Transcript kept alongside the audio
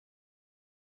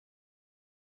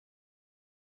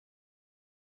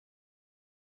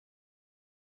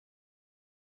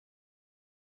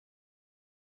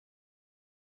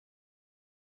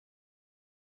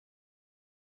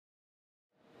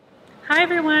Hi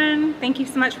everyone, thank you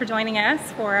so much for joining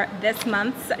us for this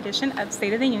month's edition of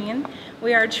State of the Union.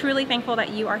 We are truly thankful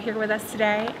that you are here with us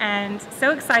today and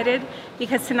so excited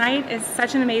because tonight is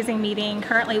such an amazing meeting.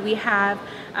 Currently we have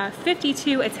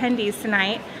 52 attendees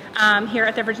tonight here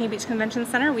at the Virginia Beach Convention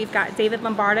Center. We've got David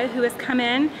Lombardo who has come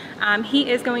in.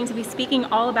 He is going to be speaking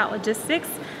all about logistics,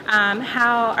 all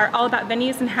about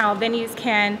venues and how venues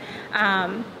can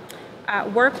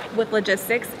work with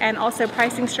logistics and also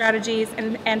pricing strategies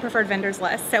and preferred vendors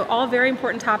lists. So all very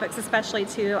important topics, especially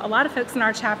to a lot of folks in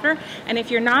our chapter. And if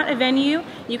you're not a venue,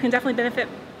 you can definitely benefit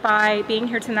by being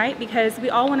here tonight because we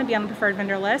all want to be on the preferred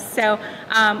vendor list. So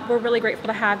we're really grateful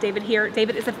to have David here.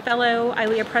 David is a fellow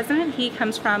ILEA president. He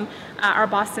comes from our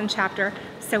Boston chapter.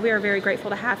 So we are very grateful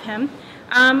to have him.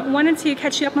 Wanted to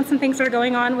catch you up on some things that are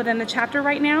going on within the chapter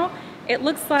right now. It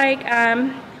looks like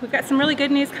we've got some really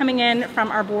good news coming in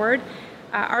from our board.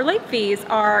 Our late fees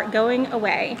are going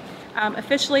away.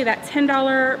 Officially, that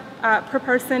 $10 per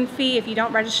person fee, if you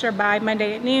don't register by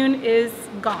Monday at noon, is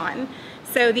gone.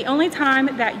 So the only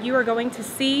time that you are going to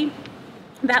see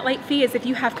that late fee is if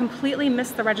you have completely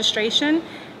missed the registration,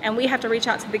 and we have to reach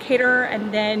out to the caterer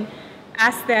and then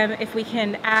ask them if we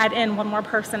can add in one more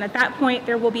person. At that point,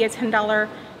 there will be a $10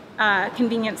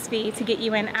 convenience fee to get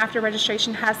you in after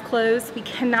registration has closed. We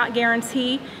cannot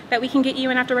guarantee that we can get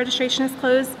you in after registration is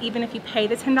closed, even if you pay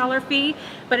the $10 fee,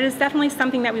 but it is definitely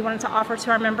something that we wanted to offer to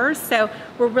our members, so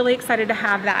we're really excited to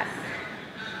have that.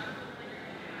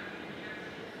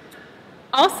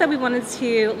 Also, we wanted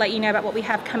to let you know about what we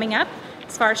have coming up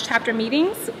as far as chapter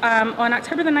meetings. On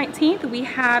October the 19th, we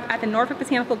have at the Norfolk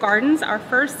Botanical Gardens our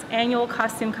first annual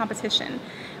costume competition.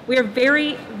 We are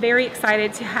very, very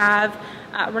excited to have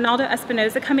Ronaldo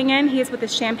Espinoza coming in. He is with the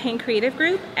Champagne Creative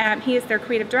Group. He is their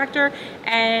creative director,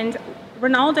 and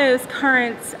Ronaldo's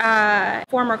current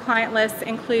former client lists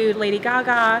include Lady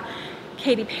Gaga,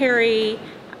 Katy Perry,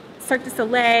 Cirque du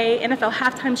Soleil, NFL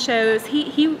halftime shows.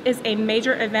 He is a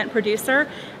major event producer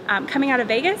coming out of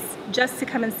Vegas just to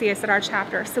come and see us at our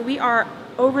chapter. So we are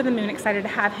over the moon excited to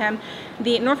have him.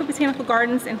 The Norfolk Botanical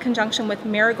Gardens, in conjunction with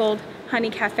Marigold Honey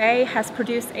Cafe, has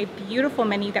produced a beautiful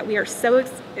menu that we are so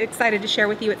excited to share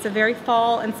with you. It's a very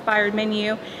fall-inspired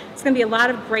menu. It's going to be a lot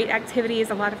of great activities,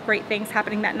 a lot of great things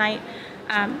happening that night.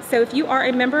 So if you are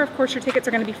a member, of course, your tickets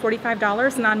are going to be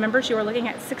 $45. Non-members, you are looking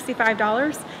at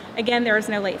 $65. Again, there is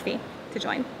no late fee to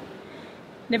join.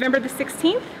 November the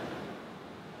 16th,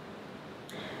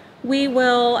 we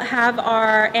will have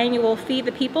our annual Feed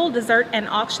the People dessert and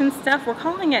auction stuff. We're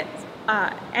calling it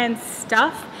and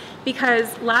stuff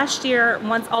because last year,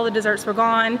 once all the desserts were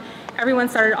gone, everyone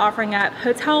started offering up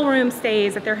hotel room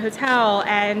stays at their hotel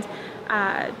and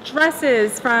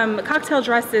dresses, from cocktail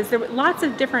dresses. There were lots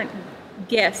of different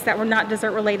gifts that were not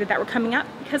dessert related that were coming up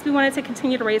because we wanted to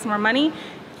continue to raise more money.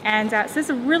 And so it's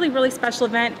a really, really special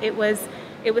event. It was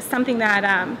something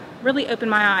that really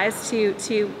opened my eyes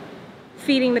to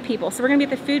feeding the people. So we're going to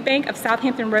be at the Food Bank of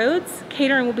Southampton Roads.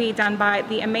 Catering will be done by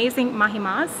the amazing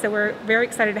Mahimas, so we're very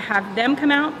excited to have them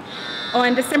come out.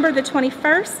 On December the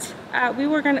 21st,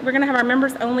 we're going to have our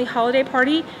members only holiday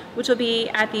party, which will be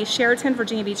at the Sheraton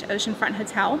Virginia Beach Oceanfront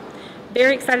Hotel.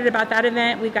 Very excited about that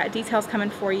event. We've got details coming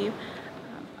for you.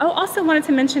 Also wanted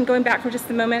to mention, going back for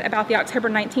just a moment, about the October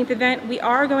 19th event. We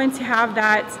are going to have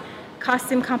that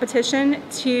costume competition.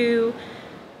 To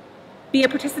be a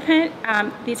participant,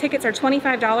 the tickets are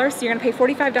 $25, so you're going to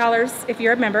pay $45 if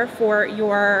you're a member for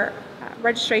your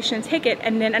registration ticket,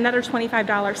 and then another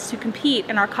 $25 to compete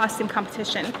in our costume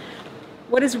competition.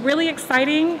 What is really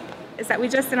exciting is that we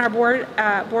just in our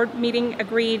board meeting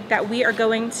agreed that we are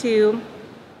going to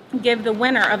give the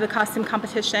winner of the costume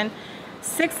competition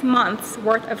 6 months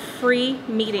worth of free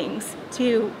meetings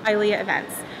to ILEA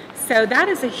events. So that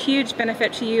is a huge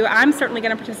benefit to you. I'm certainly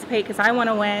going to participate because I want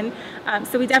to win.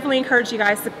 So we definitely encourage you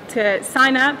guys to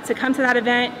sign up, to come to that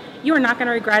event. You are not going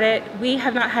to regret it. We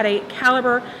have not had a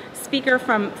caliber speaker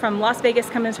from Las Vegas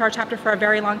come into our chapter for a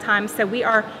very long time, so we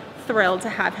are thrilled to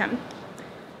have him.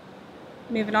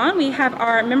 Moving on, we have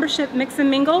our membership mix and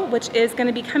mingle, which is going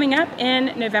to be coming up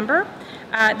in November.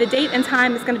 The date and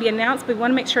time is going to be announced, but we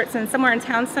want to make sure it's in somewhere in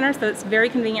Town Center so it's very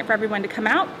convenient for everyone to come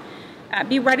out.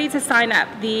 Be ready to sign up.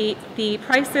 The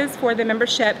prices for the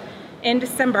membership in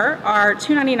December are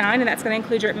 $2.99, and that's going to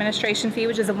include your administration fee,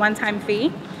 which is a one-time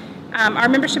fee. Our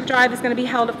membership drive is going to be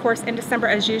held, of course, in December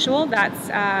as usual. That's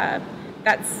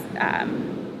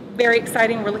very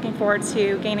exciting. We're looking forward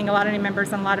to gaining a lot of new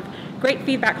members and a lot of great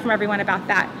feedback from everyone about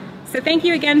that. So thank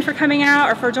you again for coming out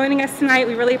or for joining us tonight.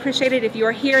 We really appreciate it. If you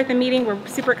are here at the meeting, we're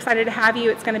super excited to have you.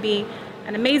 It's going to be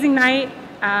an amazing night.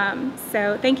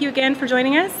 So thank you again for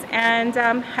joining us, and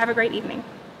have a great evening.